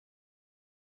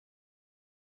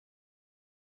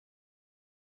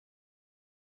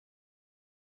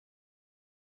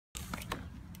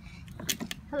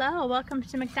Hello, welcome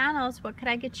to McDonald's. What could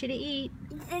I get you to eat?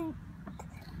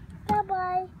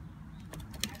 Bye-bye.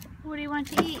 What do you want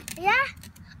to eat? Yeah?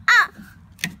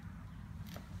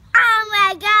 Oh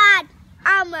my God.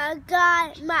 Oh my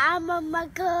God. Oh my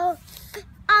God.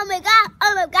 Oh my God.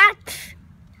 Oh my God.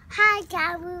 Hi,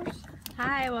 Cowboys.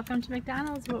 Hi, welcome to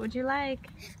McDonald's. What would you like?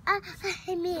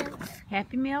 Meal.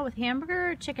 Happy Meal with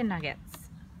hamburger or chicken nuggets?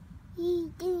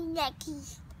 Eating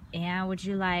neckies. And would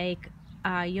you like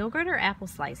yogurt or apple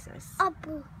slices?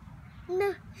 Apple.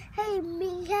 No. Hey,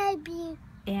 me, happy.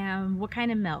 And what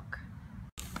kind of milk?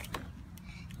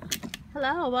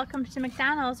 Hello, welcome to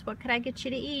McDonald's. What could I get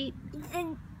you to eat?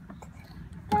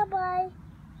 Bye-bye.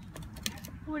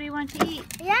 What do you want to eat?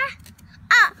 Yeah?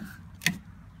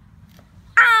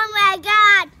 Oh my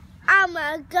God. Oh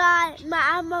my God.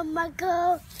 Oh my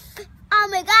God. Oh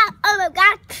my God. Oh my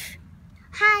God.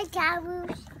 Hi,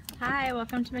 Cowboys. Hi,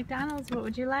 welcome to McDonald's. What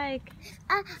would you like?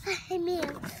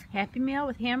 Meal. Happy Meal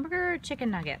with hamburger or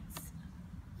chicken nuggets?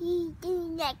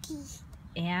 Eating neckies.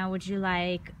 And would you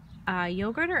like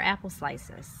yogurt or apple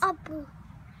slices? Apple.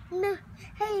 No.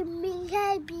 Hey, me,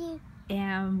 happy.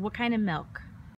 And what kind of milk?